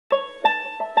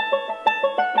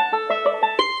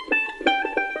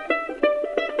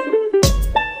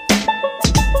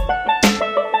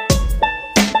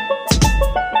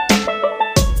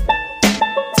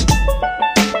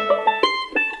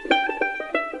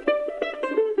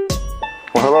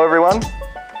Well, hello everyone.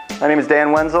 My name is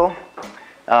Dan Wenzel.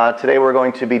 Today we're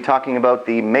going to be talking about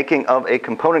the making of a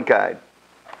component guide.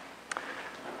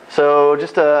 So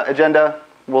just an agenda.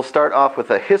 We'll start off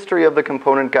with a history of the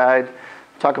component guide,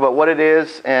 talk about what it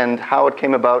is and how it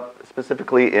came about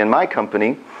specifically in my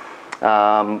company.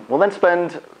 We'll then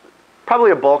spend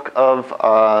probably a bulk of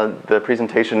the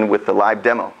presentation with the live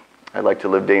demo. I like to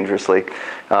live dangerously.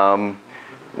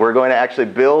 We're going to actually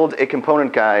build a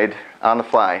component guide on the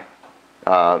fly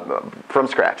from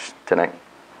scratch tonight.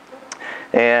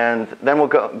 And then we'll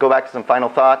go back to some final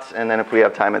thoughts, and then if we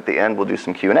have time at the end, we'll do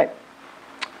some Q&A.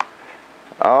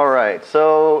 All right,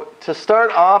 so to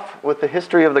start off with the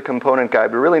history of the component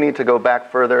guide, we really need to go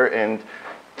back further and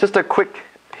just a quick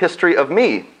history of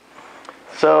me.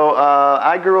 So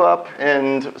I grew up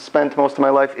and spent most of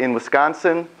my life in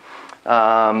Wisconsin.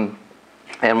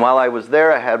 And while I was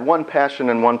there, I had one passion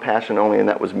and one passion only, and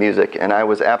that was music. And I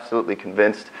was absolutely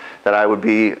convinced that I would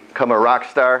become a rock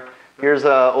star. Here's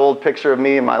an old picture of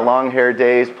me in my long hair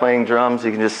days playing drums.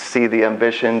 You can just see the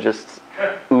ambition just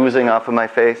oozing off of my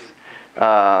face.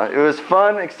 It was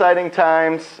fun, exciting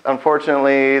times.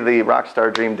 Unfortunately, the rock star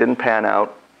dream didn't pan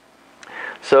out.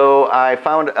 So I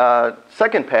found a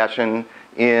second passion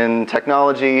in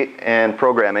technology and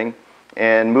programming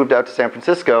and moved out to San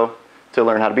Francisco to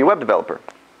learn how to be a web developer.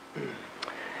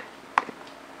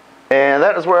 And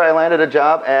that is where I landed a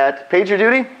job at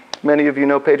PagerDuty. Many of you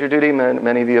know PagerDuty.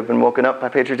 Many of you have been woken up by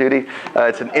PagerDuty.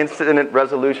 It's an incident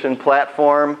resolution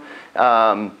platform.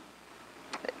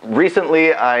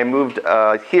 Recently, I moved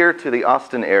here to the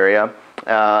Austin area,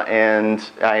 and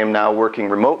I am now working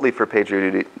remotely for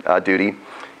PagerDuty.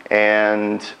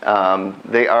 And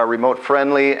they are remote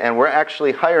friendly, and we're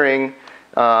actually hiring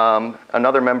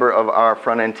another member of our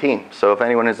front-end team. So if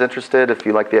anyone is interested, if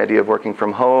you like the idea of working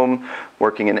from home,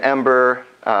 working in Ember,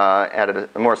 at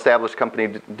a more established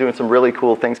company, doing some really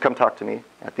cool things, come talk to me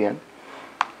at the end.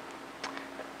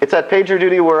 It's at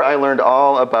PagerDuty where I learned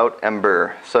all about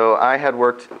Ember. So I had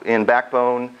worked in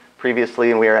Backbone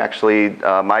previously, and we are actually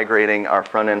migrating our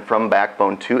front-end from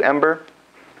Backbone to Ember.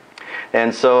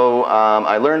 And so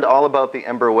I learned all about the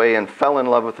Ember way and fell in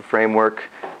love with the framework.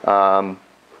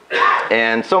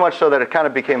 And so much so that it kind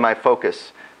of became my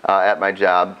focus at my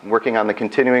job, working on the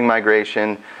continuing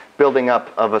migration, building up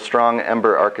of a strong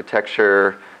Ember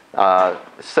architecture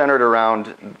centered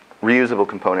around reusable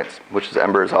components, which is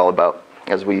Ember is all about,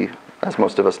 as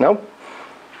most of us know.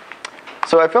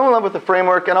 So I fell in love with the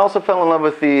framework and also fell in love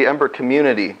with the Ember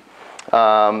community.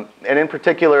 And in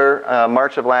particular,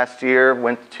 March of last year,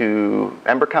 went to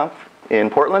EmberConf in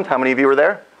Portland. How many of you were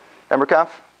there? EmberConf?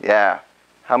 Yeah.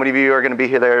 How many of you are going to be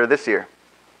there this year?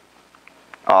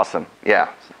 Awesome. Yeah.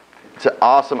 It's an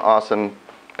awesome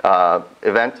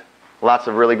event. Lots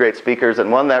of really great speakers.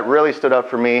 And one that really stood out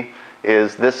for me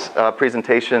is this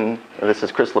presentation. This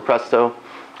is Chris Lopresto.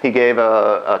 He gave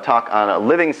a talk on a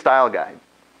living style guide.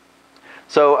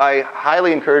 So I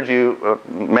highly encourage you,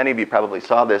 many of you probably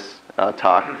saw this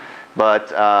talk, but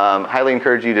highly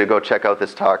encourage you to go check out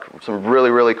this talk. Some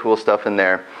really cool stuff in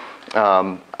there.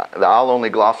 I'll only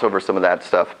gloss over some of that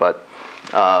stuff, but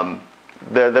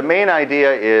the main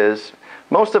idea is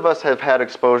most of us have had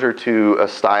exposure to a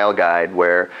style guide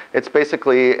where it's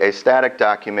basically a static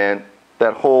document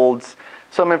that holds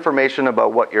some information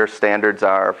about what your standards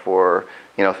are for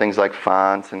things like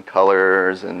fonts and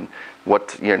colors and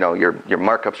what your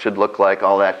markup should look like,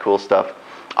 all that cool stuff.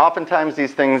 Oftentimes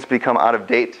these things become out of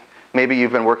date. Maybe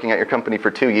you've been working at your company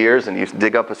for 2 years and you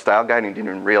dig up a style guide and you didn't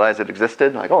even realize it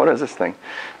existed. Like, oh, what is this thing?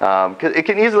 'Cause it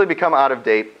can easily become out of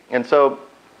date. And so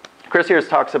Chris here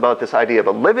talks about this idea of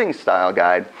a living style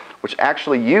guide, which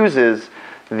actually uses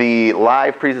the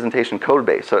live presentation code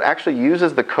base. So it actually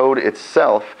uses the code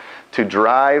itself to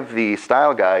drive the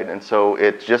style guide, and so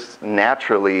it just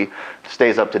naturally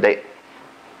stays up to date.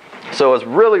 So I was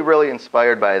really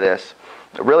inspired by this.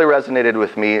 It really resonated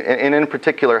with me, and in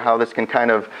particular how this can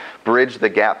kind of bridge the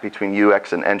gap between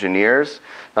UX and engineers,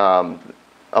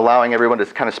 allowing everyone to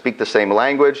kind of speak the same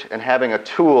language and having a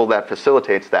tool that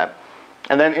facilitates that.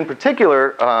 And then in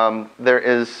particular, there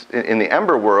is, in the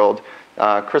Ember world,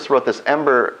 Chris wrote this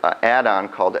Ember add-on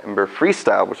called Ember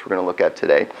Freestyle, which we're going to look at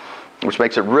today, which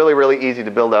makes it really easy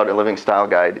to build out a living style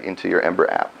guide into your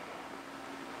Ember app.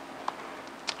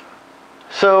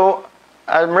 So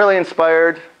I'm really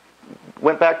inspired.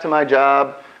 Went back to my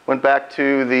job, went back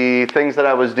to the things that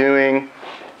I was doing.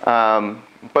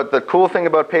 But the cool thing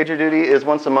about PagerDuty is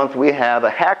once a month we have a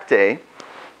hack day.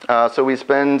 So we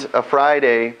spend a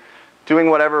Friday doing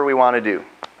whatever we want to do.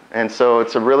 And so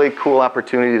it's a really cool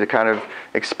opportunity to kind of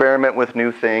experiment with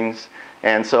new things.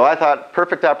 And so I thought,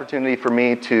 perfect opportunity for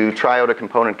me to try out a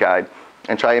component guide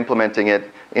and try implementing it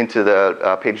into the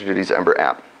PagerDuty's Ember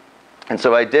app. And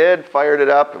so I did, fired it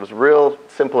up. It was real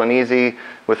simple and easy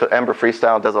with Ember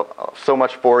Freestyle. It does so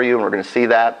much for you, and we're going to see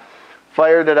that.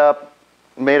 Fired it up,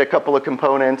 made a couple of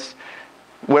components.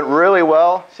 Went really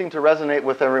well, seemed to resonate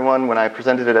with everyone when I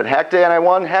presented it at Hack Day, and I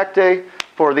won Hack Day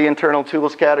for the internal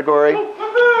tools category.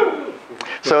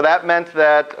 So that meant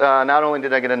that not only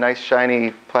did I get a nice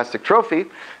shiny plastic trophy,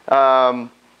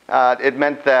 it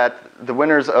meant that the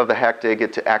winners of the Hack Day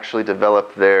get to actually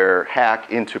develop their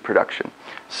hack into production.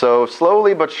 So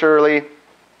slowly but surely,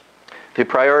 the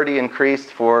priority increased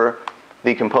for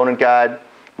the component guide.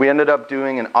 We ended up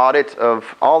doing an audit of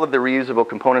all of the reusable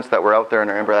components that were out there in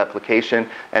our Ember application,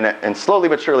 and slowly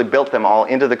but surely built them all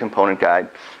into the component guide.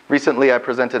 Recently, I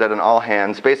presented at an all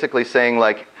hands, basically saying,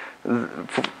 like,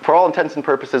 for all intents and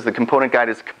purposes, the component guide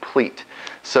is complete.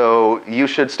 So you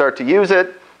should start to use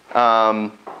it,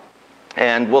 and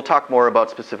we'll talk more about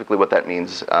specifically what that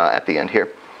means at the end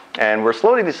here. And we're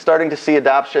slowly starting to see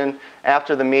adoption.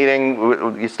 After the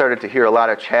meeting, you started to hear a lot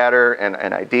of chatter and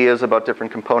ideas about different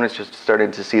components, just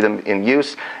started to see them in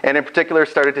use. And in particular,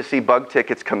 started to see bug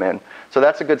tickets come in. So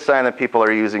that's a good sign that people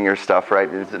are using your stuff,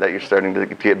 right? Is that you're starting to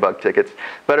get bug tickets.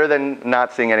 Better than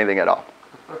not seeing anything at all.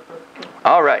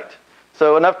 All right,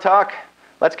 so enough talk.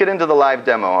 Let's get into the live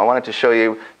demo. I wanted to show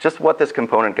you just what this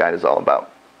component guide is all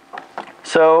about.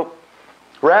 So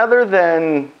rather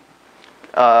than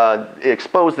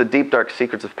expose the deep, dark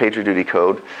secrets of PagerDuty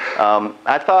code,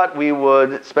 I thought we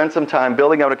would spend some time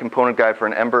building out a component guide for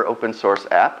an Ember open source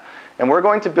app. And we're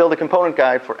going to build a component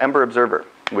guide for Ember Observer,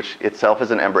 which itself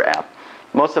is an Ember app.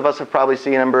 Most of us have probably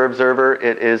seen Ember Observer.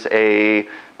 It is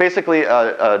basically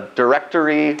a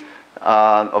directory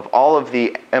of all of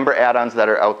the Ember add-ons that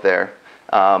are out there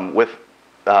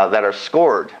that are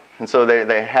scored. And so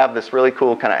they have this really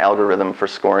cool kind of algorithm for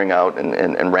scoring out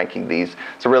and ranking these.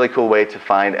 It's a really cool way to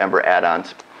find Ember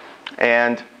add-ons.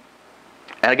 And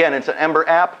again, it's an Ember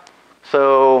app,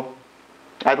 so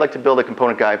I'd like to build a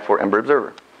component guide for Ember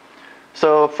Observer.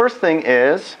 So first thing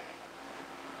is,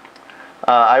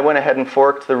 I went ahead and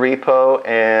forked the repo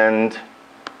and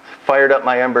fired up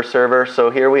my Ember server. So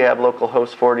here we have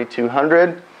localhost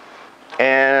 4200.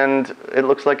 And it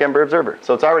looks like Ember Observer.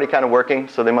 So it's already kind of working,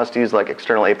 so they must use like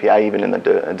external API even in the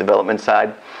development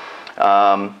side.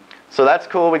 So that's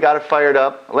cool, we got it fired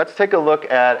up. Let's take a look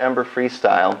at Ember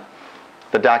Freestyle,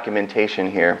 the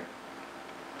documentation here,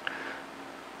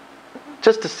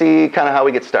 just to see kind of how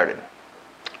we get started.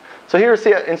 So here's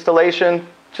the installation,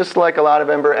 just like a lot of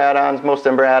Ember add-ons, most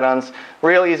Ember add-ons.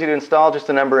 Real easy to install, just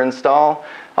an Ember install.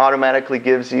 Automatically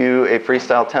gives you a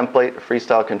Freestyle template, a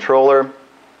Freestyle controller,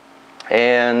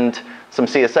 and some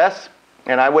CSS,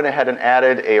 and I went ahead and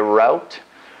added a route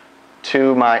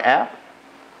to my app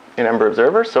in Ember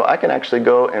Observer, so I can actually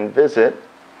go and visit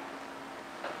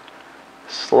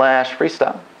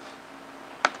 /freestyle,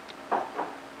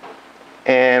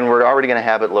 and we're already going to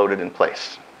have it loaded in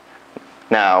place.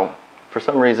 Now, for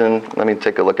some reason, let me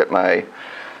take a look at my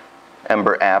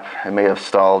Ember app. It may have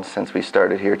stalled since we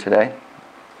started here today.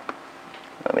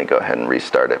 Let me go ahead and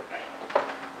restart it.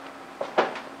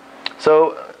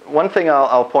 So one thing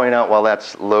I'll point out while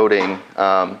that's loading,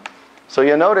 so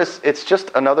you'll notice it's just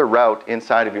another route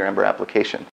inside of your Ember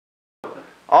application.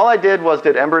 All I did was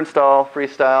did Ember install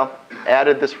Freestyle,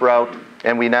 added this route,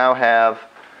 and we now have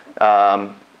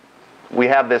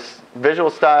this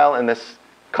visual style and this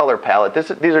color palette.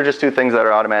 These are just two things that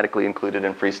are automatically included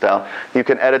in Freestyle. You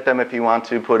can edit them if you want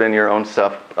to, put in your own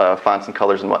stuff, fonts and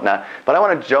colors and whatnot. But I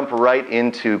want to jump right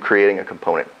into creating a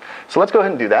component. So let's go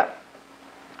ahead and do that.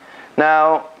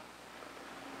 Now,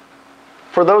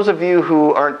 for those of you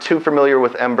who aren't too familiar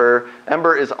with Ember,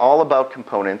 Ember is all about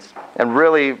components, and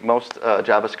really most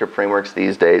JavaScript frameworks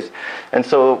these days. And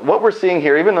so what we're seeing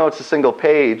here, even though it's a single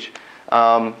page,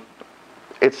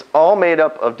 it's all made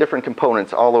up of different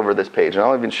components all over this page. And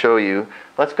I'll even show you.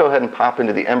 Let's go ahead and pop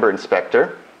into the Ember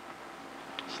Inspector.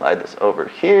 Slide this over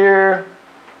here.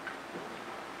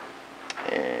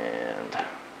 And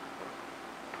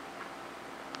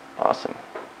awesome.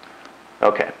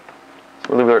 Okay,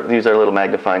 so we'll use our little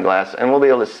magnifying glass, and we'll be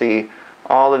able to see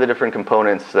all of the different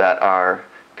components that are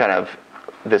kind of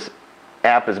this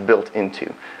app is built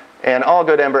into. And all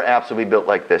good Ember apps will be built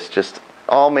like this, just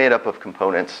all made up of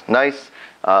components, nice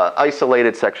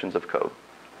isolated sections of code.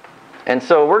 And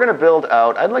so we're going to build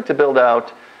out, I'd like to build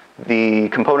out the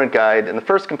component guide, and the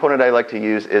first component I like to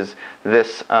use is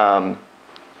this,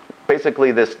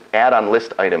 basically this add-on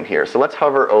list item here. So let's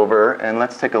hover over and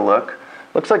let's take a look.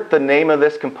 Looks like the name of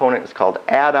this component is called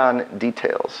add-on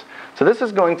details. So this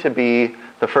is going to be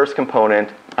the first component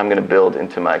I'm going to build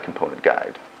into my component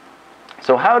guide.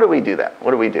 So how do we do that?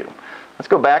 What do we do? Let's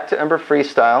go back to Ember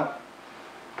Freestyle,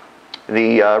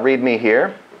 the README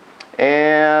here,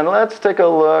 and let's take a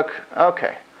look.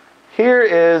 Okay, here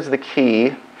is the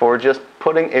key for just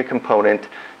putting a component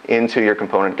into your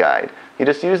component guide. You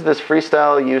just use this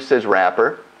freestyle usage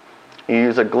wrapper. You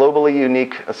use a globally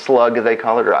unique slug, they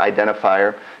call it, or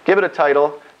identifier. Give it a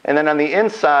title, and then on the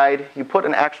inside, you put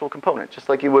an actual component, just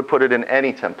like you would put it in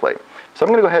any template. So I'm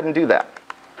going to go ahead and do that.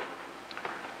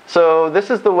 So this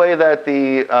is the way that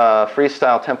the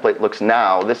freestyle template looks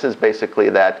now. This is basically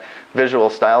that visual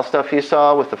style stuff you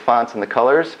saw with the fonts and the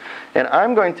colors. And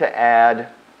I'm going to add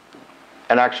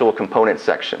an actual component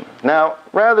section. Now,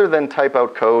 rather than type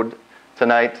out code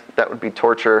tonight, that would be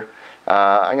torture.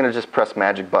 I'm going to just press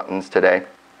magic buttons today.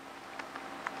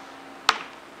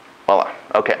 Voila.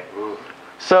 Okay.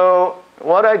 So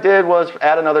what I did was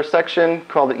add another section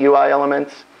called the UI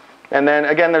elements. And then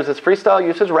again, there's this freestyle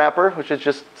usage wrapper, which is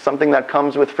just something that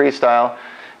comes with freestyle.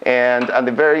 And on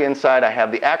the very inside, I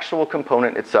have the actual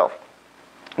component itself.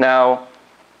 Now,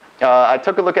 I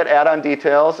took a look at add-on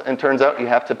details, and turns out you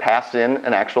have to pass in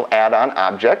an actual add-on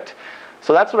object.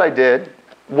 So that's what I did.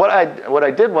 What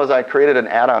I did was I created an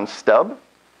add-on stub.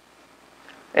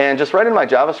 And just right in my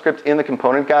JavaScript in the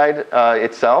component guide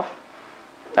itself,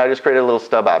 I just created a little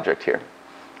stub object here.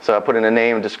 So I put in a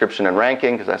name, description, and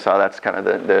ranking, because I saw that's kind of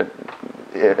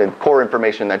the core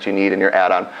information that you need in your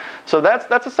add-on. So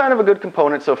that's a sign of a good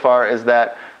component so far, is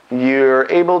that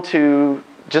you're able to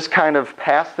just kind of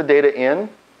pass the data in,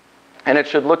 and it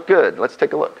should look good. Let's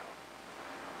take a look.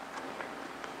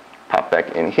 Pop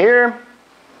back in here.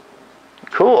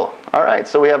 Cool. All right,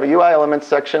 so we have a UI elements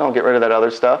section. I'll get rid of that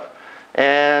other stuff.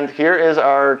 And here is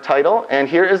our title, and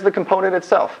here is the component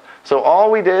itself. So all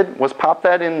we did was pop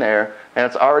that in there, and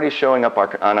it's already showing up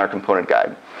on our component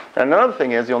guide. And another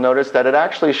thing is, you'll notice that it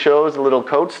actually shows a little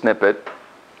code snippet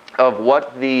of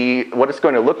what it's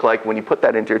going to look like when you put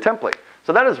that into your template.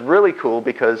 So that is really cool,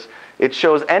 because it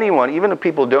shows anyone, even if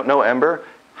people don't know Ember,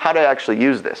 how to actually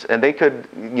use this. And they could,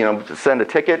 send a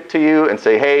ticket to you and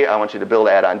say, hey, I want you to build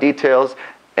add-on details,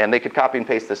 and they could copy and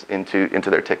paste this into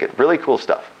their ticket. Really cool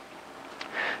stuff.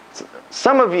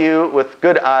 Some of you with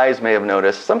good eyes may have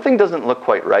noticed something doesn't look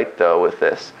quite right, though, with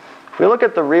this. If we look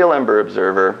at the real Ember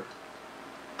observer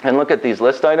and look at these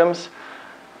list items,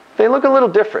 they look a little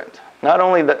different. Not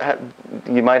only that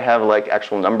you might have like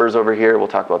actual numbers over here, we'll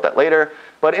talk about that later,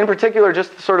 but in particular,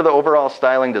 just sort of the overall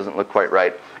styling doesn't look quite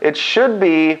right. It should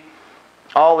be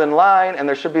all in line, and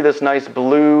there should be this nice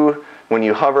blue. When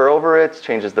you hover over it, it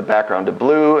changes the background to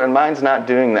blue, and mine's not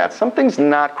doing that. Something's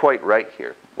not quite right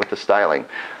here with the styling.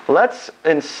 Let's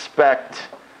inspect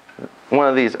one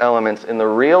of these elements in the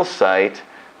real site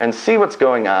and see what's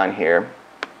going on here.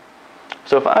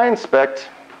 So if I inspect,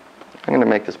 I'm going to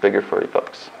make this bigger for you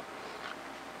folks.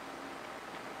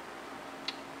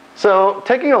 So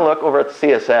taking a look over at the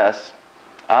CSS,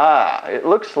 it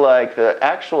looks like the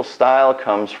actual style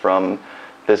comes from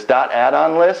this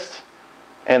 .addon list,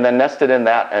 and then nested in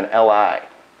that an li.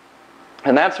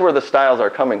 And that's where the styles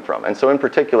are coming from. And so in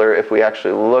particular, if we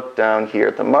actually look down here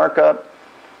at the markup,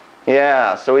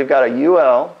 so we've got a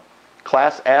UL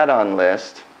class add-on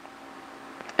list,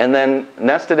 and then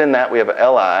nested in that we have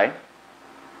a li,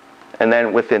 and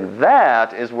then within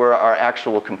that is where our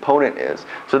actual component is.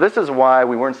 So this is why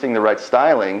we weren't seeing the right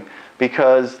styling,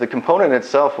 because the component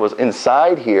itself was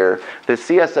inside here. The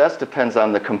CSS depends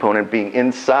on the component being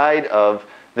inside of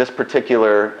this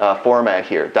particular format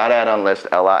here, .addon list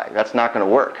li. That's not going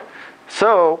to work.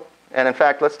 So, and in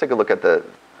fact, let's take a look at the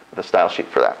style sheet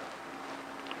for that.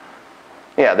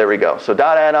 Yeah, there we go. So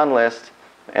 .addon list,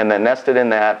 and then nested in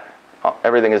that,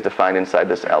 everything is defined inside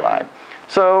this li.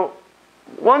 So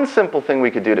one simple thing we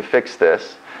could do to fix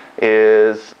this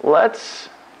is let's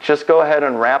just go ahead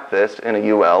and wrap this in a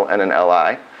UL and an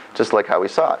li, just like how we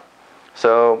saw it.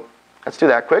 So let's do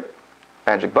that quick.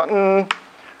 Magic button.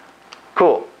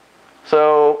 Cool.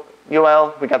 So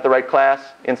UL, we got the right class.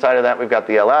 Inside of that, we've got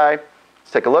the li.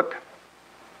 Let's take a look.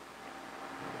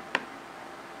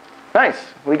 Nice,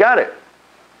 we got it.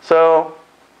 So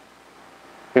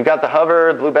we've got the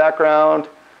hover, the blue background.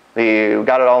 We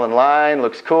got it all in line.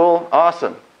 Looks cool.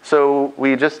 Awesome. So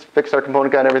we just fixed our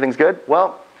component guide. Everything's good.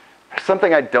 Well, there's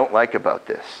something I don't like about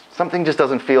this. Something just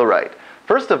doesn't feel right.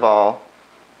 First of all,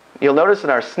 you'll notice in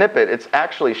our snippet, it's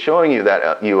actually showing you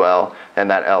that UL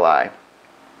and that li.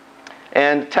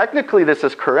 And technically this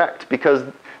is correct, because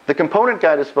the component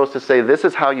guide is supposed to say this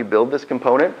is how you build this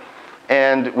component.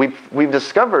 And we've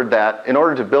discovered that in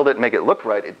order to build it and make it look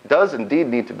right, it does indeed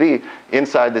need to be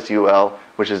inside this UL,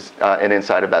 which is and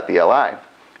inside of that the li.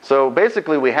 So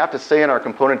basically we have to say in our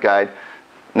component guide,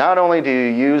 not only do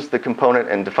you use the component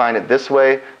and define it this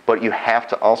way, but you have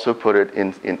to also put it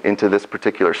into this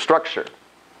particular structure.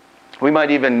 We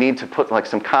might even need to put like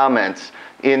some comments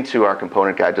into our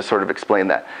component guide to sort of explain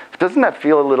that. Doesn't that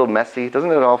feel a little messy?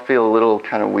 Doesn't it all feel a little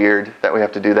kind of weird that we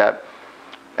have to do that?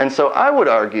 And so I would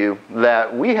argue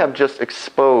that we have just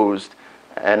exposed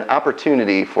an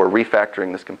opportunity for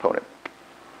refactoring this component.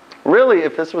 Really,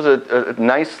 if this was a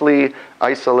nicely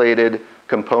isolated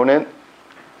component,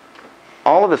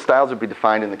 all of the styles would be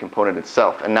defined in the component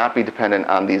itself and not be dependent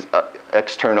on these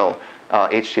external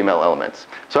HTML elements.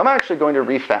 So I'm actually going to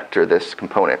refactor this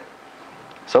component.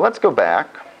 So let's go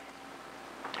back.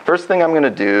 First thing I'm going to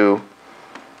do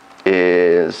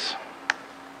is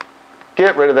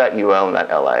get rid of that UL and that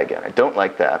LI again. I don't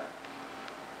like that.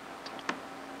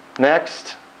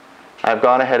 Next, I've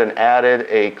gone ahead and added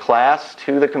a class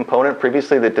to the component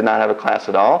previously that did not have a class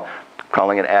at all,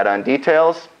 calling it add-on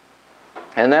details.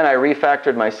 And then I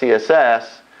refactored my CSS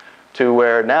to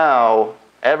where now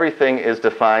everything is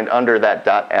defined under that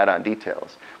 .add-on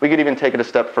details. We could even take it a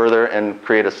step further and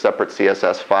create a separate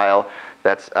CSS file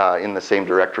that's in the same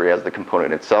directory as the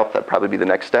component itself. That'd probably be the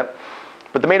next step.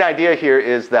 But the main idea here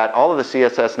is that all of the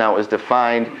CSS now is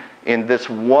defined in this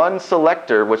one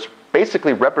selector, which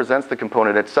basically represents the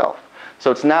component itself.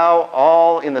 So it's now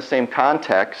all in the same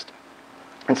context.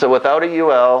 And so without a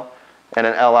UL and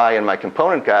an LI in my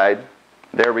component guide,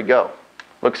 there we go.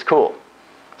 Looks cool.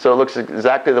 So it looks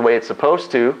exactly the way it's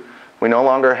supposed to. We no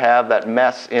longer have that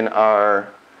mess in our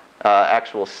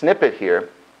actual snippet here.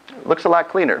 It looks a lot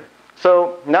cleaner.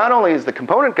 So not only is the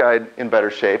component guide in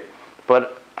better shape,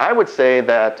 but I would say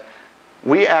that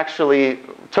we actually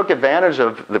took advantage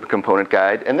of the component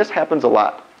guide, and this happens a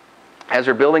lot. As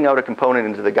you're building out a component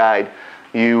into the guide,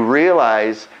 you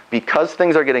realize because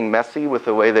things are getting messy with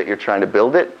the way that you're trying to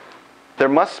build it, there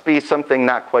must be something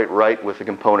not quite right with the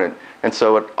component. And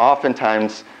so it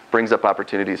oftentimes brings up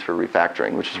opportunities for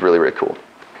refactoring, which is really, really cool.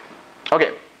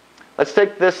 Okay, let's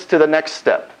take this to the next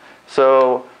step.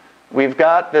 So we've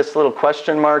got this little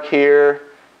question mark here.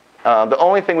 The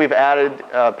only thing we've added,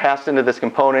 passed into this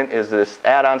component is this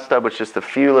add-on stub, which is just a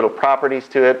few little properties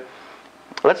to it.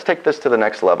 Let's take this to the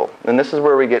next level. And this is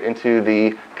where we get into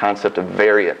the concept of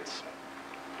variants.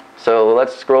 So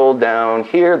let's scroll down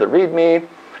here, the README.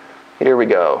 Here we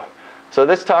go. So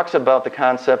this talks about the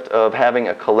concept of having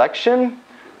a collection,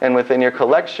 and within your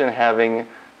collection having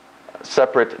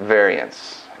separate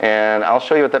variants. And I'll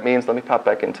show you what that means. Let me pop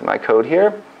back into my code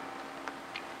here.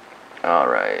 All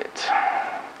right.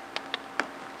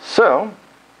 So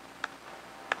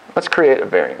let's create a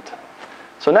variant.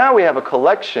 So now we have a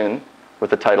collection with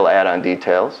the title add-on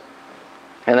details.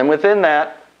 And then within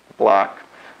that block,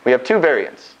 we have two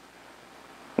variants.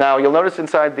 Now you'll notice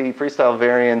inside the freestyle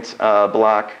variant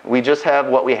block, we just have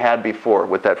what we had before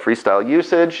with that freestyle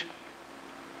usage.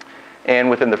 And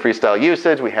within the freestyle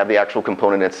usage, we have the actual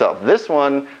component itself. This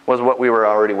one was what we were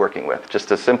already working with,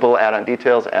 just a simple add-on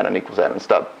details, add-on equals add-on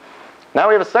stub. Now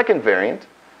we have a second variant.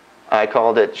 I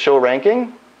called it show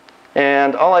ranking,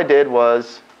 and all I did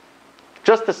was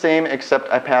just the same, except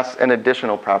I passed an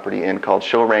additional property in called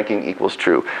show ranking equals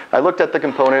true. I looked at the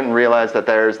component and realized that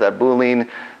there's that Boolean,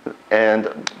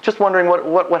 and just wondering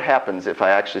what happens if I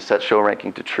actually set show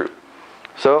ranking to true.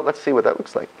 So let's see what that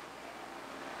looks like.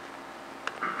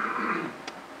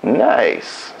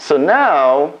 Nice. So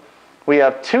now we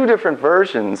have two different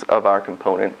versions of our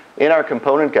component in our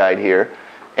component guide here,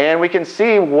 and we can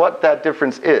see what that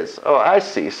difference is. Oh, I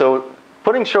see. So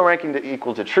putting show ranking to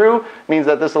equal to true means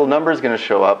that this little number is going to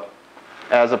show up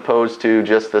as opposed to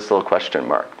just this little question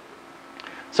mark.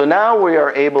 So now we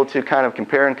are able to kind of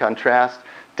compare and contrast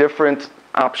different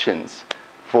options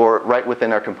for right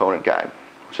within our component guide,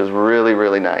 which is really,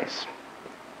 really nice.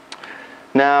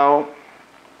 Now,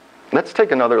 let's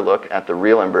take another look at the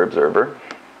real Ember observer.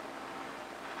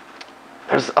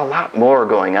 There's a lot more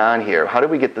going on here. How do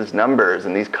we get these numbers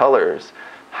and these colors?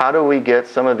 How do we get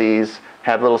some of these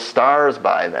have little stars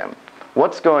by them?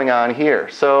 What's going on here?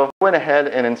 So I went ahead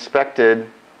and inspected,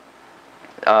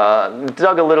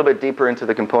 dug a little bit deeper into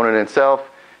the component itself,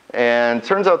 and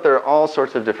turns out there are all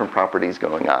sorts of different properties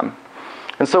going on.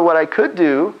 And so what I could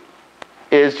do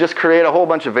is just create a whole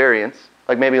bunch of variants,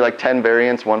 like maybe like 10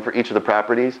 variants, one for each of the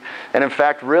properties. And in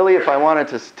fact, really, if I wanted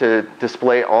to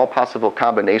display all possible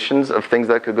combinations of things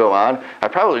that could go on, I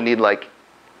probably need like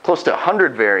close to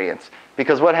 100 variants.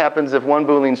 Because what happens if one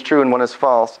Boolean is true and one is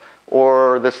false,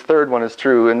 or this third one is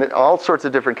true, and all sorts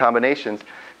of different combinations,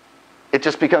 it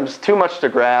just becomes too much to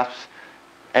grasp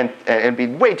and be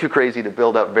way too crazy to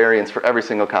build up variants for every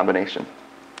single combination.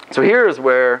 So here is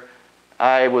where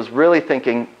I was really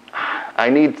thinking, I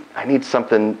need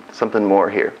something more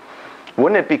here.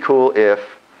 wouldn't it be cool if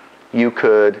you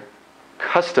could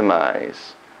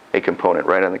customize a component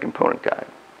right on the component guide?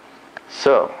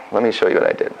 So let me show you what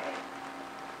I did.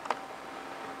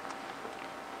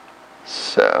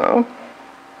 So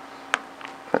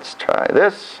let's try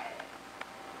this.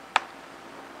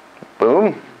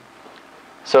 Boom.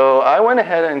 So I went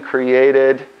ahead and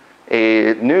created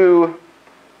a new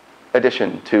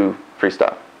addition to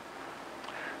Freestyle.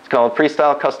 It's called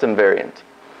Freestyle Custom Variant.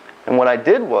 And what I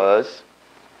did was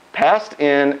passed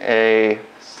in a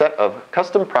set of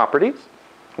custom properties.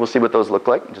 We'll see what those look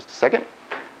like in just a second.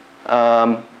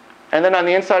 And then on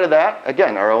the inside of that,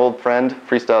 again, our old friend,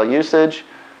 Freestyle Usage.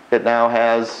 It now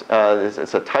has,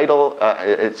 it's a title,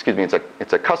 excuse me,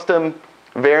 it's a custom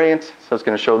variant, so it's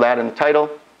going to show that in the title.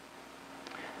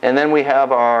 And then we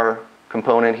have our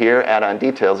component here, add-on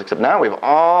details, except now we have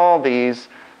all these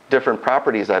different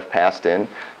properties I've passed in,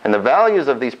 and the values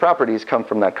of these properties come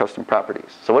from that custom properties.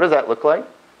 So what does that look like?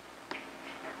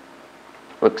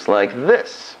 Looks like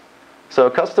this. So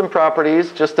custom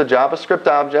properties, just a JavaScript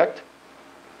object.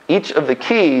 Each of the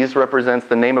keys represents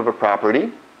the name of a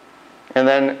property, and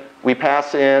then we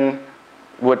pass in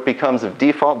what becomes a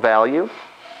default value,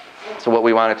 so what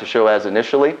we want it to show as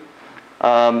initially.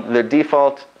 The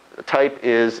default type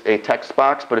is a text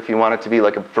box, but if you want it to be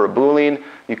like for a Boolean,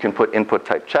 you can put input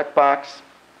type checkbox.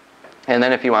 And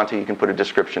then if you want to, you can put a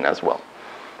description as well.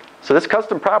 So this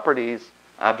custom properties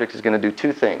object is going to do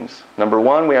two things. Number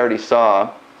one, we already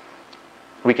saw,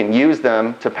 we can use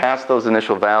them to pass those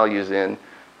initial values in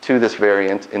to this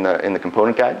variant in the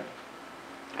component guide.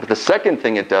 But the second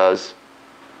thing it does,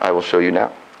 I will show you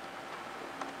now.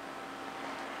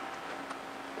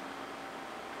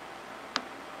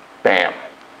 Bam.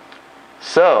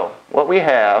 So what we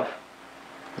have,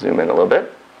 zoom in a little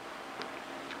bit.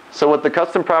 So what the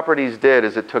custom properties did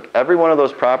is it took every one of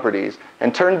those properties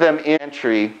and turned them in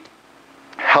entry,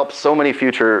 helped so many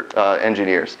future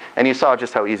engineers. And you saw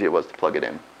just how easy it was to plug it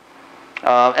in.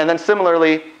 And then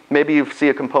similarly, maybe you see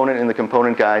a component in the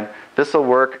component guide. This will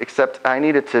work, except I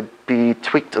need it to be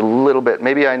tweaked a little bit.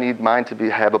 Maybe I need mine to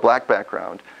have a black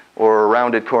background or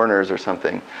rounded corners or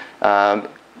something.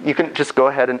 You can just go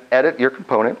ahead and edit your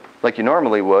component like you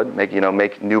normally would,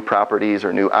 make new properties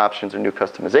or new options or new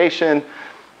customization.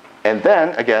 And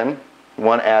then, again, you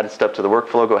want to add a step to the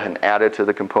workflow, go ahead and add it to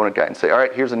the component guide and say, all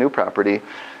right, here's a new property.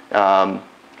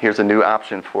 Here's a new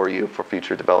option for you for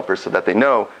future developers so that they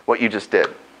know what you just did.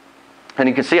 And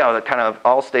you can see how that kind of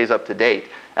all stays up to date,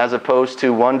 as opposed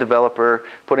to one developer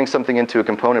putting something into a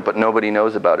component but nobody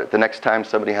knows about it. The next time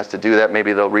somebody has to do that,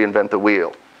 maybe they'll reinvent the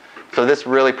wheel. So this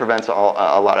really prevents a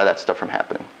lot of that stuff from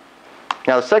happening.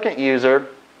 Now the second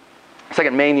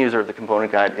main user of the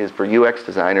component guide is for UX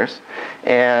designers.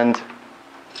 And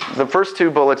the first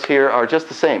two bullets here are just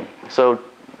the same. So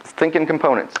think in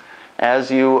components.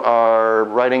 As you are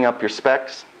writing up your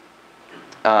specs,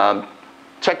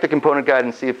 check the component guide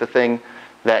and see if the thing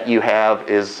that you have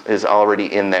is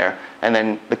already in there. And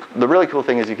then the really cool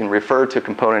thing is you can refer to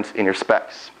components in your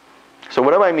specs. So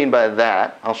what do I mean by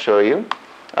that? I'll show you.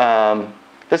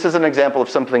 This is an example of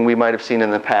something we might have seen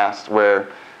in the past where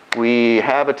we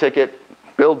have a ticket,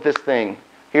 build this thing.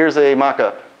 Here's a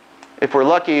mock-up. If we're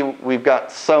lucky, we've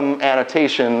got some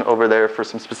annotation over there for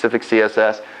some specific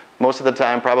CSS. Most of the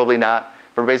time, probably not.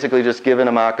 We're basically just given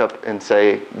a mock-up and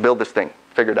say, build this thing,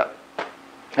 figure it out.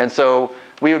 And so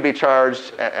we would be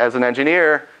charged as an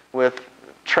engineer with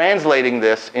translating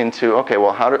this into, okay,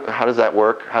 well, how does that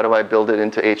work? How do I build it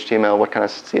into HTML? What kind of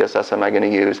CSS am I going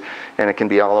to use? And it can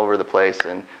be all over the place.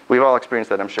 And we've all experienced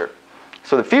that, I'm sure.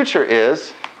 So the future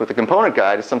is, with the component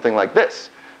guide, is something like this,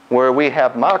 where we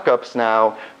have mock-ups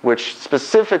now which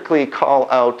specifically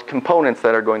call out components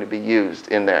that are going to be used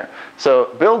in there.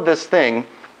 So build this thing,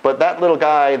 but that little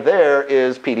guy there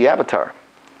is PD avatar.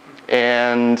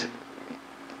 And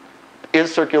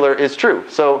is circular is true.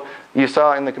 So you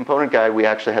saw in the component guide we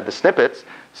actually had the snippets.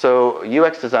 So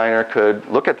UX designer could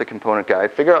look at the component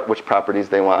guide, figure out which properties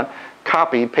they want,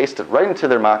 copy, paste it right into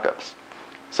their mockups.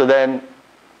 So then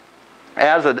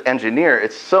as an engineer,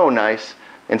 it's so nice,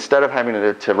 instead of having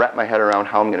to wrap my head around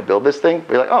how I'm going to build this thing,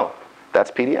 be like, oh,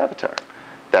 that's PD avatar.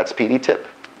 That's PD tip.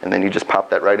 And then you just pop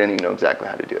that right in and you know exactly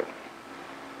how to do it.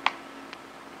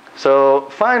 So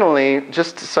finally,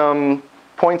 just some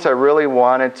points I really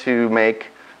wanted to make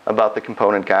about the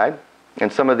component guide.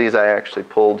 And some of these I actually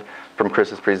pulled from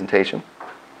Chris's presentation.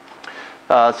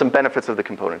 Some benefits of the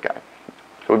component guide.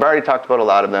 So we've already talked about a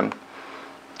lot of them.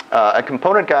 A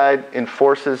component guide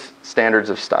enforces standards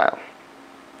of style.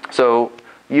 So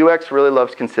UX really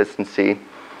loves consistency.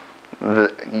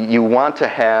 You want to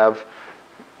have,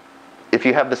 if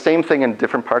you have the same thing in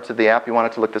different parts of the app, you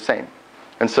want it to look the same.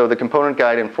 And so the component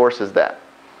guide enforces that.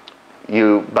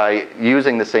 By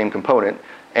using the same component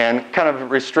and kind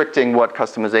of restricting what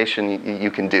customization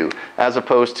you can do, as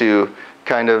opposed to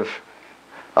kind of,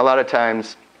 a lot of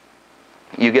times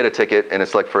you get a ticket and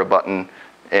it's like for a button,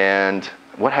 and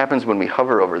what happens when we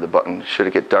hover over the button? Should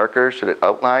it get darker? Should it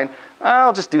outline?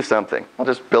 I'll just do something. I'll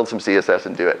just build some CSS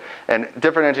and do it. And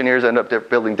different engineers end up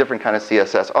building different kind of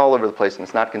CSS all over the place, and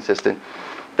it's not consistent.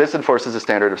 This enforces a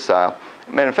standard of style.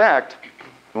 And in fact,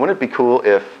 wouldn't it be cool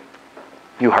if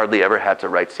you hardly ever had to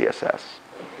write CSS?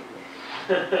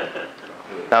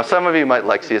 Now, some of you might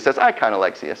like CSS. I kind of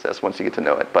like CSS once you get to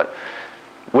know it. But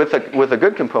with a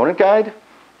good component guide,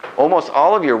 almost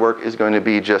all of your work is going to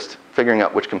be just figuring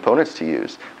out which components to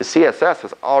use. The CSS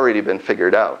has already been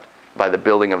figured out by the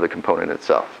building of the component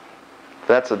itself.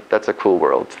 That's a cool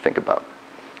world to think about.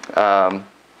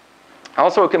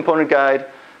 Also, a component guide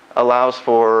allows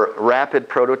for rapid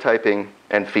prototyping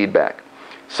and feedback.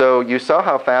 So you saw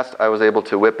how fast I was able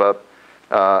to whip up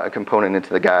a component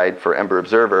into the guide for Ember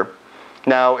Observer.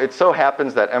 Now, it so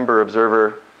happens that Ember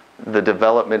Observer, the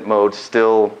development mode,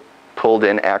 still pulled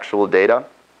in actual data.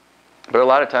 But a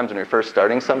lot of times when you're first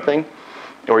starting something,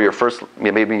 or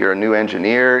maybe you're a new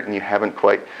engineer and you haven't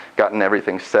quite gotten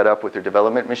everything set up with your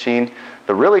development machine,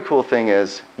 the really cool thing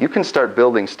is you can start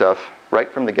building stuff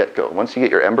right from the get-go. Once you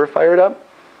get your Ember fired up,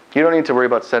 you don't need to worry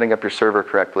about setting up your server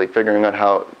correctly, figuring out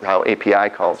how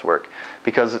API calls work.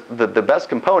 Because the best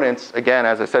components, again,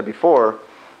 as I said before,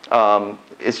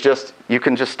 it's just, you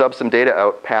can just stub some data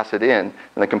out, pass it in, and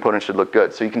the component should look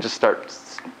good. So you can just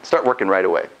start working right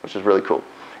away, which is really cool.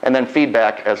 And then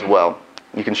feedback as well.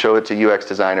 You can show it to UX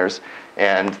designers,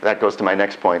 and that goes to my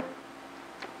next point.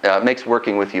 It makes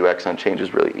working with UX on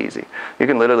changes really easy. You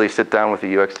can literally sit down with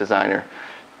a UX designer,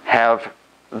 have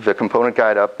the component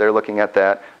guide up, they're looking at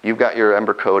that, you've got your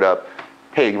Ember code up.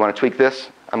 Hey, you want to tweak this?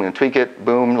 I'm going to tweak it,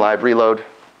 boom, live reload. It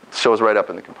shows right up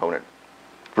in the component.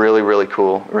 Really, really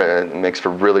cool. It makes for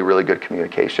really, really good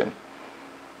communication.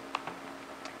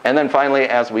 And then finally,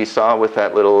 as we saw with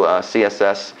that little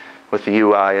CSS, with the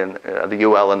UI and the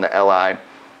UL and the LI,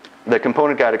 the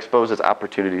component guide exposes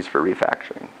opportunities for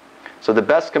refactoring. So the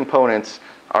best components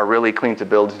are really clean to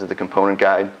build into the component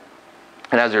guide.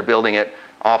 And as you're building it,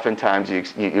 oftentimes you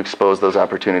expose those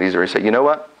opportunities, or you say, you know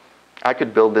what? I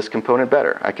could build this component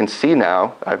better. I can see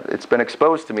now, it's been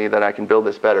exposed to me that I can build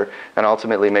this better, and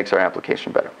ultimately makes our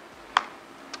application better.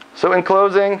 So in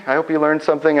closing, I hope you learned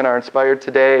something and are inspired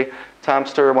today. Tom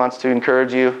Sturr wants to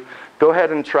encourage you. Go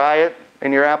ahead and try it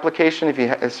in your application if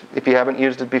you haven't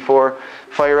used it before.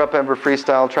 Fire up Ember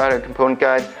Freestyle, try the component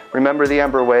guide. Remember the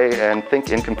Ember way, and think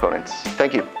in components.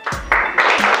 Thank you.